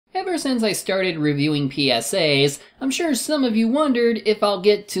ever since I started reviewing PSAs, I'm sure some of you wondered if I'll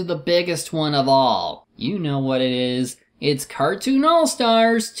get to the biggest one of all. You know what it is. It's Cartoon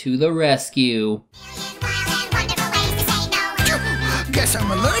All-Stars to the rescue. Guess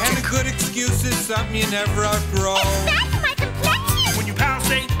I'm allergic. And a good excuse is something you never outgrow. It's bad for my complexion. When you pound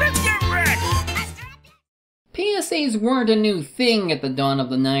say, let's get wrecked. PSAs weren't a new thing at the dawn of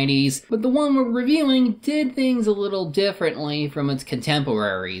the 90s, but the one we're reviewing did things a little differently from its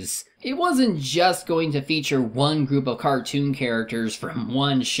contemporaries. It wasn't just going to feature one group of cartoon characters from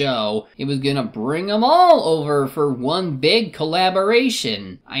one show, it was gonna bring them all over for one big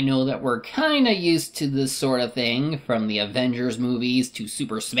collaboration. I know that we're kinda used to this sort of thing, from the Avengers movies to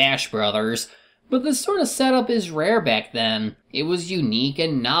Super Smash Bros., but this sort of setup is rare back then. It was unique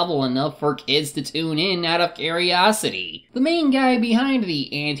and novel enough for kids to tune in out of curiosity. The main guy behind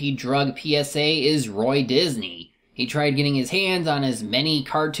the anti-drug PSA is Roy Disney. He tried getting his hands on as many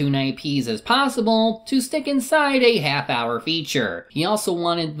cartoon IPs as possible to stick inside a half-hour feature. He also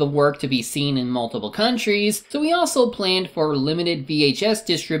wanted the work to be seen in multiple countries, so he also planned for limited VHS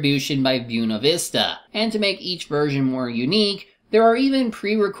distribution by Buena Vista. And to make each version more unique, there are even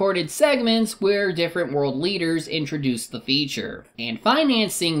pre-recorded segments where different world leaders introduce the feature. And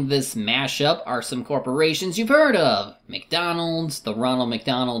financing this mashup are some corporations you've heard of. McDonald's, the Ronald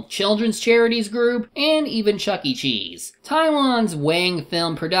McDonald Children's Charities Group, and even Chuck E. Cheese. Taiwan's Wang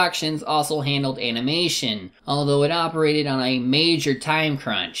Film Productions also handled animation, although it operated on a major time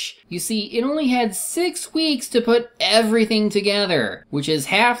crunch. You see, it only had 6 weeks to put everything together, which is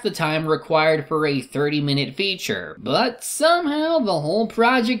half the time required for a 30-minute feature. But somehow the whole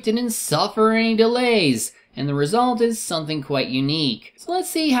project didn't suffer any delays, and the result is something quite unique. So let's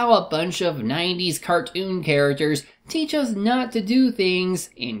see how a bunch of 90s cartoon characters teach us not to do things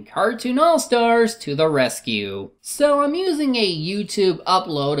in Cartoon All-Stars to the rescue. So I'm using a YouTube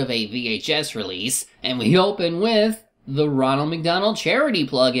upload of a VHS release, and we open with the Ronald McDonald Charity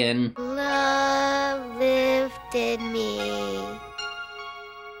plugin. Love lifted me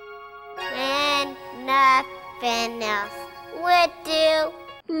when nothing else would do.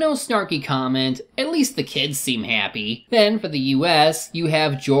 No snarky comment, at least the kids seem happy. Then for the US, you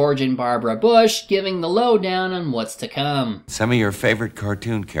have George and Barbara Bush giving the lowdown on what's to come. Some of your favorite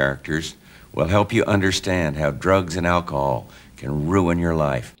cartoon characters will help you understand how drugs and alcohol can ruin your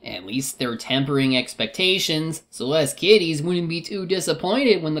life. At least they're tempering expectations, so us kiddies wouldn't be too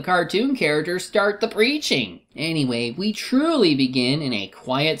disappointed when the cartoon characters start the preaching. Anyway, we truly begin in a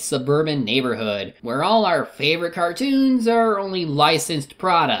quiet suburban neighborhood, where all our favorite cartoons are only licensed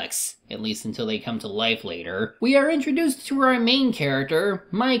products, at least until they come to life later. We are introduced to our main character,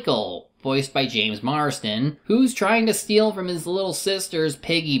 Michael, voiced by James Marsden, who's trying to steal from his little sister's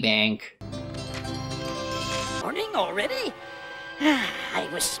piggy bank. Morning already? I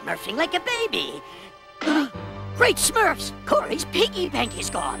was smurfing like a baby. Great Smurfs! Corey's piggy bank is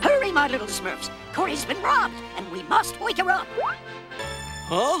gone. Hurry, my little Smurfs. Corey's been robbed, and we must wake her up.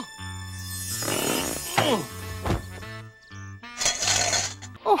 Huh?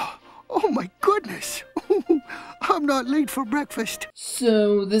 Oh my goodness. I'm not late for breakfast.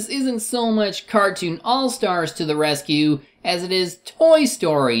 So this isn't so much Cartoon All-Stars to the rescue as it is Toy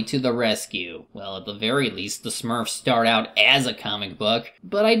Story to the rescue. Well, at the very least, the Smurfs start out as a comic book,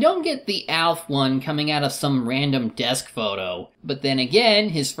 but I don't get the Alf one coming out of some random desk photo. But then again,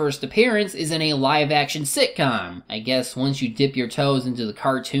 his first appearance is in a live-action sitcom. I guess once you dip your toes into the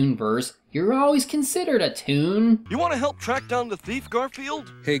cartoon verse, you're always considered a toon. You want to help track down the thief,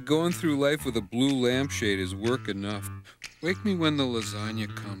 Garfield? Hey, going through life with a blue lampshade is work enough. Wake me when the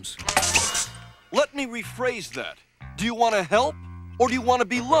lasagna comes. Let me rephrase that. Do you want to help, or do you want to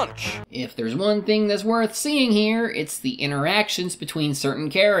be lunch? If there's one thing that's worth seeing here, it's the interactions between certain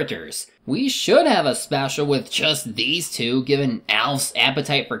characters. We should have a special with just these two, given Alf's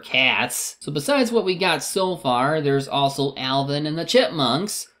appetite for cats. So besides what we got so far, there's also Alvin and the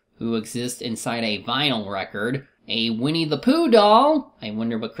Chipmunks, who exist inside a vinyl record, a Winnie the Pooh doll, I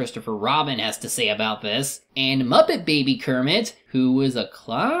wonder what Christopher Robin has to say about this, and Muppet Baby Kermit, who is a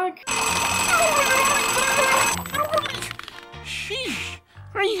clock? Sheesh.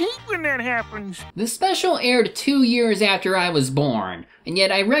 I hate when that happens. The special aired 2 years after I was born, and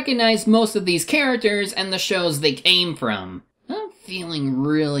yet I recognize most of these characters and the shows they came from. I'm feeling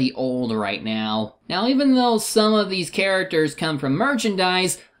really old right now. Now, even though some of these characters come from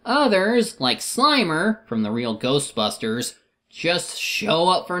merchandise, others, like Slimer from the real Ghostbusters, just show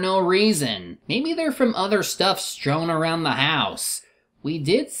up for no reason. Maybe they're from other stuff strewn around the house. We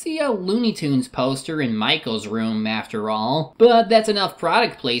did see a Looney Tunes poster in Michael's room after all, but that's enough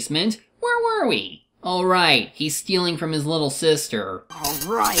product placement. Where were we? Oh right, he's stealing from his little sister. All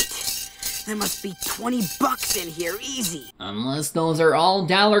right. There must be 20 bucks in here, easy. Unless those are all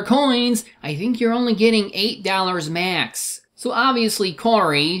dollar coins, I think you're only getting $8 max. So obviously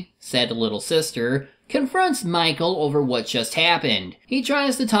Corey, said little sister, confronts Michael over what just happened. He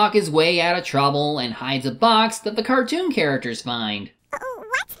tries to talk his way out of trouble and hides a box that the cartoon characters find. Oh,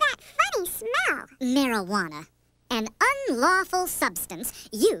 what's that funny smell? Marijuana. An unlawful substance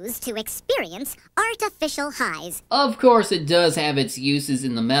used to experience artificial highs. Of course it does have its uses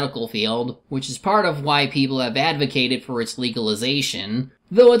in the medical field, which is part of why people have advocated for its legalization,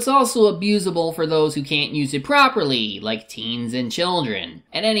 though it's also abusable for those who can't use it properly, like teens and children.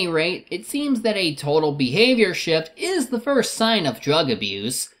 At any rate, it seems that a total behavior shift is the first sign of drug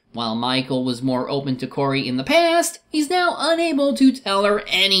abuse. While Michael was more open to Corey in the past, he's now unable to tell her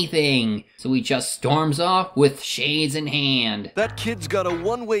anything, so he just storms off with shades in hand. That kid's got a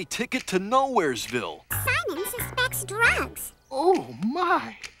one-way ticket to Nowheresville. Simon suspects drugs. Oh,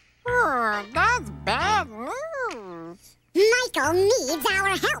 my. Oh, that's bad news. Michael needs our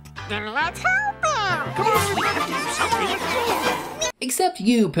help. Then let's help him. Come on, we gotta do something. Except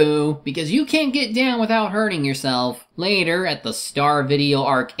you, Pooh, because you can't get down without hurting yourself. Later, at the Star Video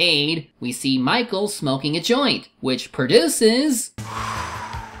Arcade, we see Michael smoking a joint, which produces...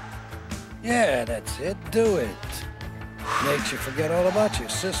 Yeah, that's it. Do it. Makes you forget all about your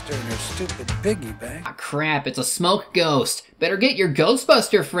sister and her stupid piggy bank. Ah, crap, it's a smoke ghost. Better get your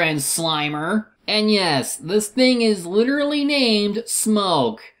Ghostbuster friends, Slimer. And yes, this thing is literally named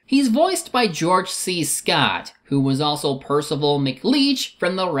Smoke. He's voiced by George C. Scott, who was also Percival McLeach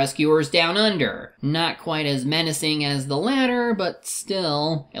from The Rescuers Down Under. Not quite as menacing as the latter, but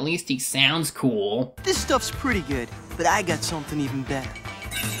still, at least he sounds cool. This stuff's pretty good, but I got something even better.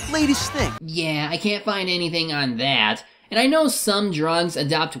 Latest thing. Yeah, I can't find anything on that. And I know some drugs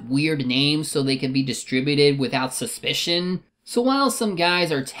adopt weird names so they can be distributed without suspicion. So while some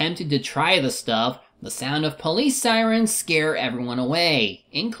guys are tempted to try the stuff, the sound of police sirens scare everyone away,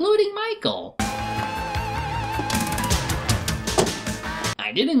 including Michael.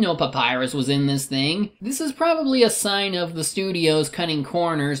 I didn't know Papyrus was in this thing. This is probably a sign of the studios cutting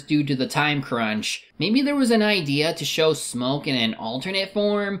corners due to the time crunch. Maybe there was an idea to show Smoke in an alternate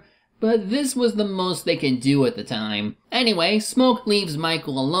form, but this was the most they could do at the time. Anyway, Smoke leaves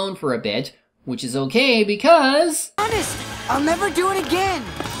Michael alone for a bit, which is okay because... Honest, I'll never do it again.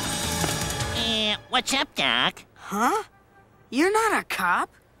 What's up, Doc? Huh? You're not a cop?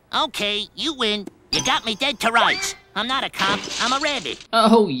 Okay, you win. You got me dead to rights. I'm not a cop, I'm a rabbit.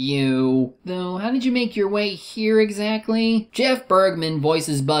 Oh, you. Though, how did you make your way here exactly? Jeff Bergman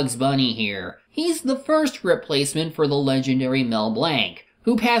voices Bugs Bunny here. He's the first replacement for the legendary Mel Blanc,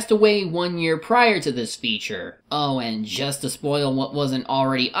 who passed away 1 year prior to this feature. Oh, and just to spoil what wasn't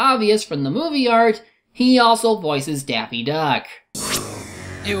already obvious from the movie art, he also voices Daffy Duck.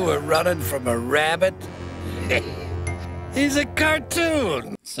 You were running from a rabbit? He's a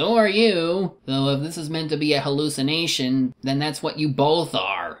cartoon! So are you. Though if this is meant to be a hallucination, then that's what you both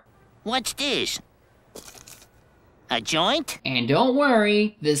are. What's this? A joint? And don't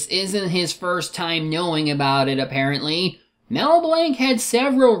worry, this isn't his first time knowing about it apparently. Mel Blanc had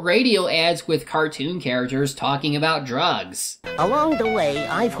several radio ads with cartoon characters talking about drugs. Along the way,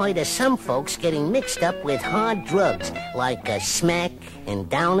 I've heard of some folks getting mixed up with hard drugs, like smack and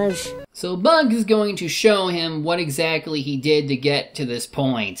downers. So Bugs is going to show him what exactly he did to get to this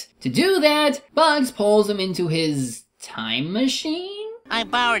point. To do that, Bugs pulls him into his time machine? I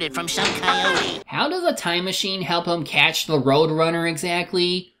borrowed it from some coyote. How does a time machine help him catch the Roadrunner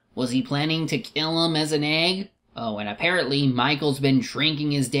exactly? Was he planning to kill him as an egg? Oh, and apparently Michael's been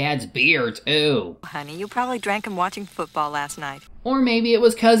drinking his dad's beer, too. Honey, you probably drank him watching football last night. Or maybe it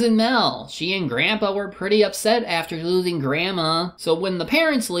was Cousin Mel. She and Grandpa were pretty upset after losing Grandma. So when the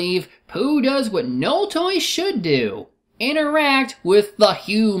parents leave, Pooh does what no toy should do. Interact with the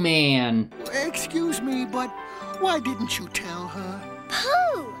Human. Excuse me, but why didn't you tell her?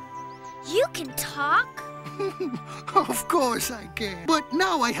 Pooh, you can talk? Of course I can. But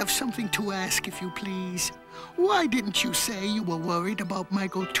now I have something to ask, if you please. Why didn't you say you were worried about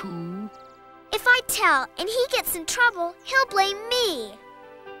Michael too? If I tell and he gets in trouble, he'll blame me.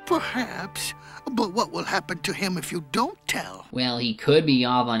 Perhaps. But what will happen to him if you don't tell? Well, he could be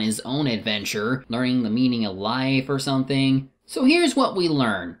off on his own adventure, learning the meaning of life or something. So here's what we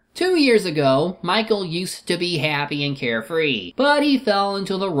learn. 2 years ago, Michael used to be happy and carefree, but he fell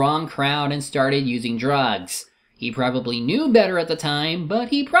into the wrong crowd and started using drugs. He probably knew better at the time, but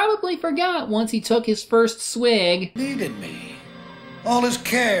he probably forgot once he took his first swig. Needed me. All his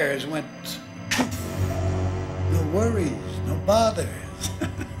cares went... No worries, no bothers.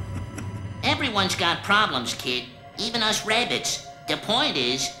 Ever Everyone's got problems, kid. Even us rabbits. The point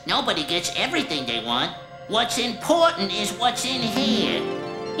is, nobody gets everything they want. What's important is what's in here.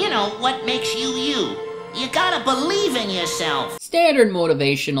 You know, what makes you you. You gotta believe in yourself. Standard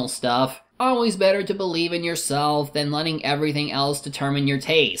motivational stuff. Always better to believe in yourself than letting everything else determine your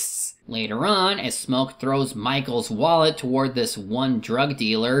tastes. Later on, as Smoke throws Michael's wallet toward this one drug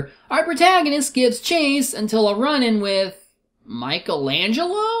dealer, our protagonist gives chase until a run-in with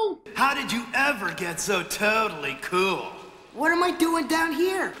Michelangelo? How did you ever get so totally cool? What am I doing down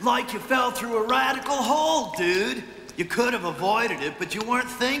here? Like you fell through a radical hole, dude. You could have avoided it, but you weren't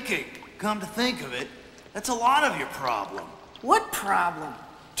thinking. Come to think of it, that's a lot of your problem. What problem?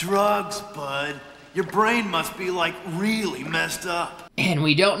 Drugs, bud. Your brain must be, like, really messed up. And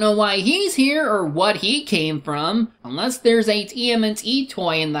we don't know why he's here or what he came from. Unless there's a TMNT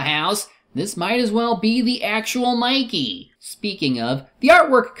toy in the house, this might as well be the actual Mikey. Speaking of, the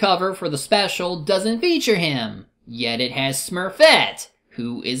artwork cover for the special doesn't feature him. Yet it has Smurfette,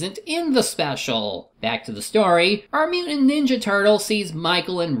 who isn't in the special. Back to the story, our mutant ninja turtle sees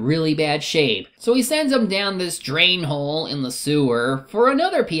Michael in really bad shape, so he sends him down this drain hole in the sewer for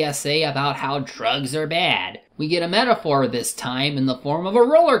another PSA about how drugs are bad. We get a metaphor this time in the form of a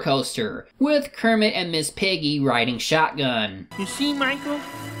roller coaster, with Kermit and Miss Piggy riding shotgun. You see, Michael?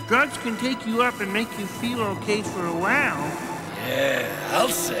 Drugs can take you up and make you feel okay for a while. Yeah, I'll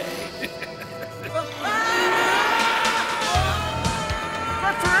say.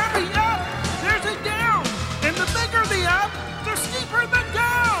 But for every up, there's a down. And the bigger the up, the steeper the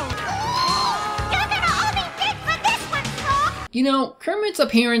down. You're gonna owe me big for this one, Frog. You know, Kermit's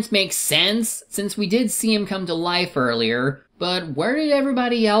appearance makes sense, since we did see him come to life earlier, but where did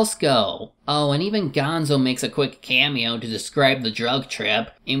everybody else go? Oh, and even Gonzo makes a quick cameo to describe the drug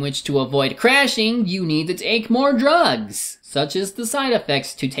trip, in which to avoid crashing, you need to take more drugs, such as the side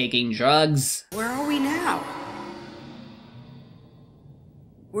effects to taking drugs. Where are we now?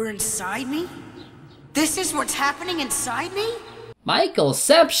 We're inside me? This is what's happening inside me?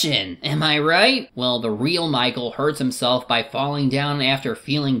 Michaelception, am I right? Well, the real Michael hurts himself by falling down after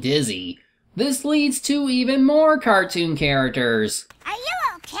feeling dizzy. This leads to even more cartoon characters. Are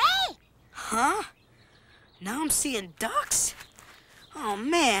you okay? Huh? Now I'm seeing ducks? Oh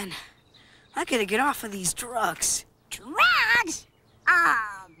man, I gotta get off of these drugs. Drugs?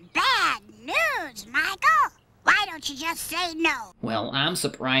 Oh, bad news, Michael. Why don't you just say no? Well, I'm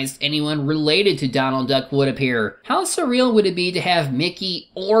surprised anyone related to Donald Duck would appear. How surreal would it be to have Mickey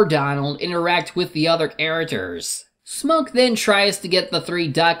or Donald interact with the other characters? Smoke then tries to get the three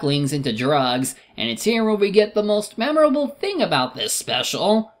ducklings into drugs, and it's here where we get the most memorable thing about this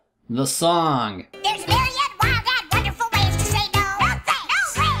special, the song. There's myriad wild and wonderful ways to say no. No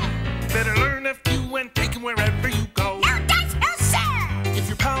thanks. No way. Better learn a few and take them wherever you go. No thanks, no sir. If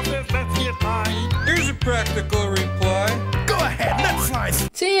your pal says let's get high, Here's a practical reply. Go ahead, let's slide.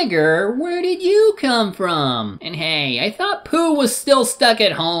 Tigger, where did you come from? And hey, I thought Pooh was still stuck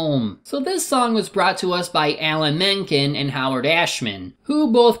at home. So this song was brought to us by Alan Menken and Howard Ashman,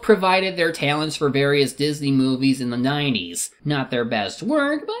 who both provided their talents for various Disney movies in the 90s. Not their best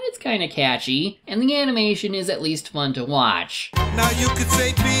work, but it's kinda catchy, and the animation is at least fun to watch. Now you could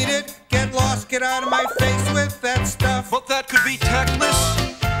say beat it, get lost, get out of my face with that stuff. But that could be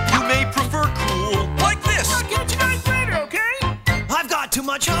tactless. You may prefer cool, like this. I'll catch you guys later, okay? I've got too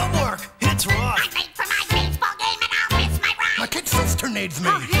much homework. It's rough. I'm late for my baseball game and I'll miss my ride. My kid sister needs me.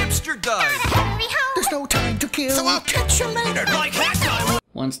 Her hamster died. Hurry home. There's no time to kill, so I'll catch you later. Like that guy.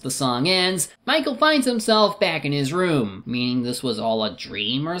 Once the song ends, Michael finds himself back in his room, meaning this was all a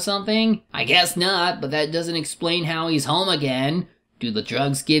dream or something? I guess not, but that doesn't explain how he's home again. Do the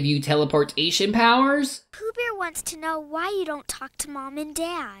drugs give you teleportation powers? Pooh Bear wants to know why you don't talk to Mom and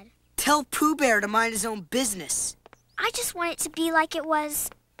Dad. Tell Pooh Bear to mind his own business. I just want it to be like it was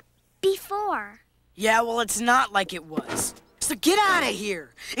before. Yeah, well, it's not like it was. So get out of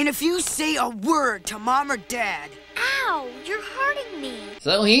here. And if you say a word to Mom or Dad... Ow, you're hurting me.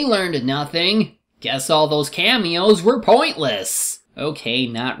 So he learned nothing. Guess all those cameos were pointless. Okay,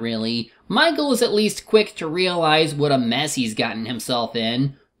 not really. Michael is at least quick to realize what a mess he's gotten himself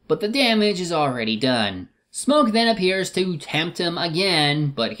in, but the damage is already done. Smoke then appears to tempt him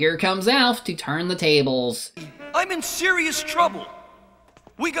again, but here comes Alf to turn the tables. I'm in serious trouble.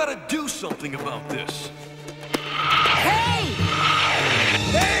 We gotta do something about this.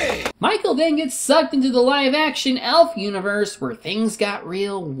 Michael then gets sucked into the live-action Elf universe where things got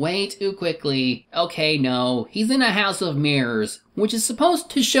real way too quickly. Okay, no, he's in a house of mirrors, which is supposed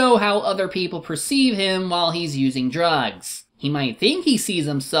to show how other people perceive him while he's using drugs. He might think he sees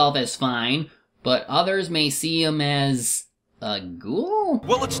himself as fine, but others may see him as A ghoul?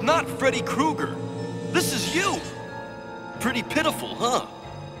 Well, it's not Freddy Krueger. This is you. Pretty pitiful, huh?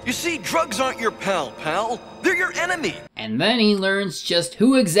 You see, drugs aren't your pal. They're your enemy. And then he learns just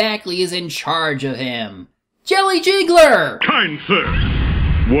who exactly is in charge of him. Jelly Jiggler! Kind sir,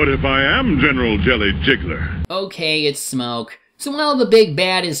 what if I am General Jelly Jiggler? Okay, it's Smoke. So while the big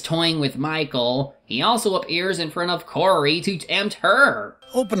bad is toying with Michael, he also appears in front of Corey to tempt her.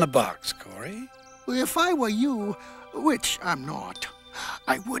 Open the box, Corey. If I were you, which I'm not,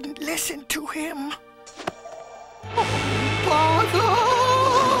 I wouldn't listen to him. Pooh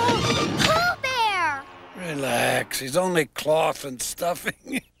Bear! Relax, he's only cloth and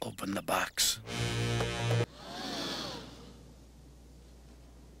stuffing. Open the box.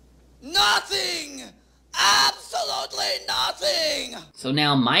 Nothing! Absolutely nothing! So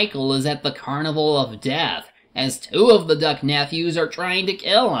now Michael is at the Carnival of Death, as two of the Duck nephews are trying to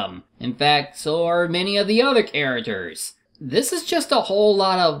kill him. In fact, so are many of the other characters. This is just a whole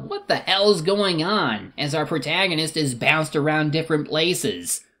lot of what the hell is going on, as our protagonist is bounced around different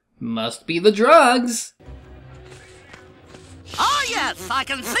places. Must be the drugs. Oh yes, I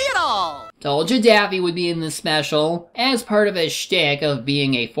can see it all! Told you Daffy would be in this special. As part of his shtick of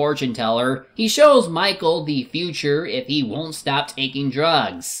being a fortune teller, he shows Michael the future if he won't stop taking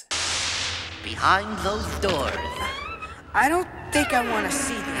drugs. Behind those doors. I don't think I want to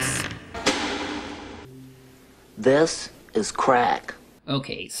see this. This is crack.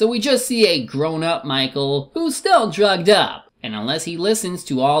 Okay, so we just see a grown-up Michael who's still drugged up. And unless he listens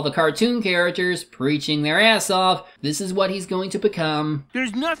to all the cartoon characters preaching their ass off, this is what he's going to become.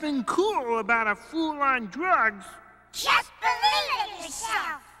 There's nothing cool about a fool on drugs. Just believe in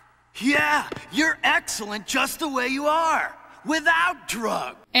yourself. Yeah, you're excellent just the way you are, without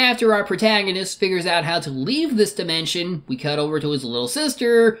drugs. After our protagonist figures out how to leave this dimension, we cut over to his little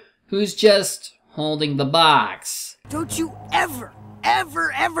sister, who's just holding the box. Don't you ever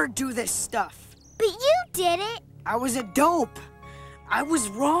do this stuff. But you did it. I was a dope. I was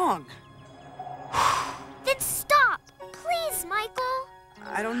wrong. Then stop, please, Michael.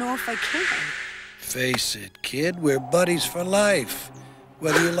 I don't know if I can. Face it, kid, we're buddies for life,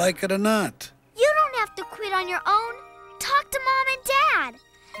 whether you like it or not. You don't have to quit on your own. Talk to Mom and Dad.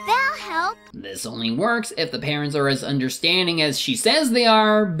 They'll help. This only works if the parents are as understanding as she says they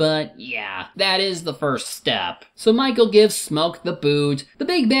are, but yeah, that is the first step. So Michael gives Smoke the boot. The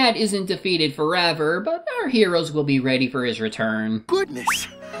big bad isn't defeated forever, but our heroes will be ready for his return. Goodness,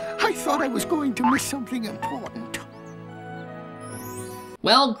 I thought I was going to miss something important.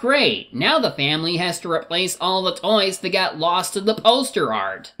 Well, great. Now the family has to replace all the toys that got lost in the poster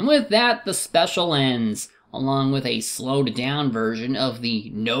art. And with that, the special ends, along with a slowed down version of the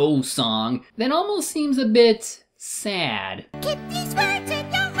No song that almost seems a bit sad. Keep these words in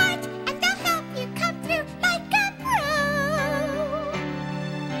your heart and they'll help you come through like a pro.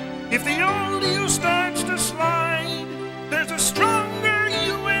 If the old you starts to slide, there's a stronger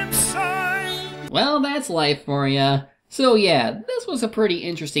you inside. Well, that's life for ya. So yeah, this was a pretty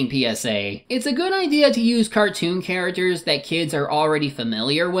interesting PSA. It's a good idea to use cartoon characters that kids are already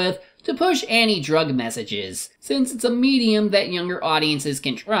familiar with to push anti-drug messages, since it's a medium that younger audiences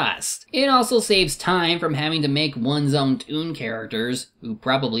can trust. It also saves time from having to make one's own toon characters, who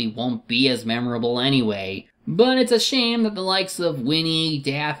probably won't be as memorable anyway. But it's a shame that the likes of Winnie,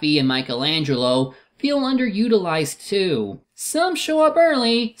 Daffy, and Michelangelo feel underutilized too. Some show up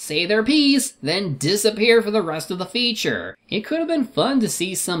early, say their piece, then disappear for the rest of the feature. It could have been fun to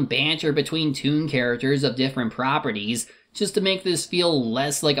see some banter between toon characters of different properties, just to make this feel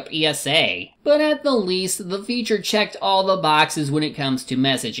less like a PSA. But at the least, the feature checked all the boxes when it comes to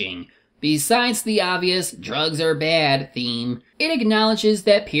messaging. Besides the obvious drugs are bad theme, it acknowledges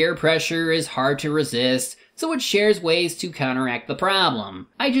that peer pressure is hard to resist, so it shares ways to counteract the problem.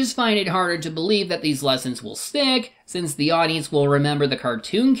 I just find it harder to believe that these lessons will stick, since the audience will remember the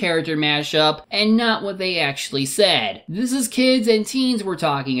cartoon character mashup and not what they actually said. This is kids and teens we're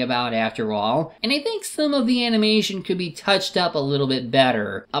talking about after all, and I think some of the animation could be touched up a little bit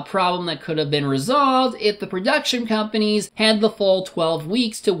better, a problem that could have been resolved if the production companies had the full 12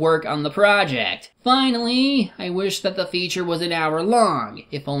 weeks to work on the project. Finally, I wish that the feature was an hour long,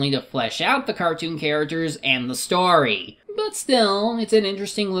 if only to flesh out the cartoon characters and the story. But still, it's an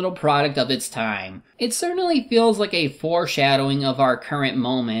interesting little product of its time. It certainly feels like a foreshadowing of our current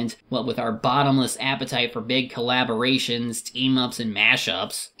moment, what with our bottomless appetite for big collaborations, team-ups, and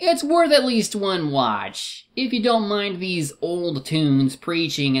mashups. It's worth at least one watch, if you don't mind these old tunes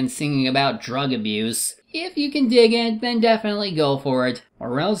preaching and singing about drug abuse. If you can dig it, then definitely go for it,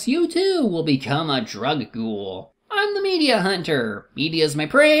 or else you too will become a drug ghoul. I'm the Media Hunter. Media's my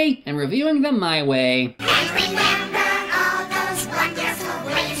prey, and reviewing them my way. And remember all the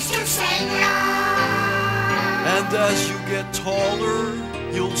And as you get taller,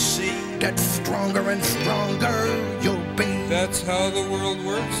 you'll see that stronger and stronger you'll be. That's how the world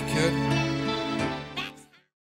works, kid.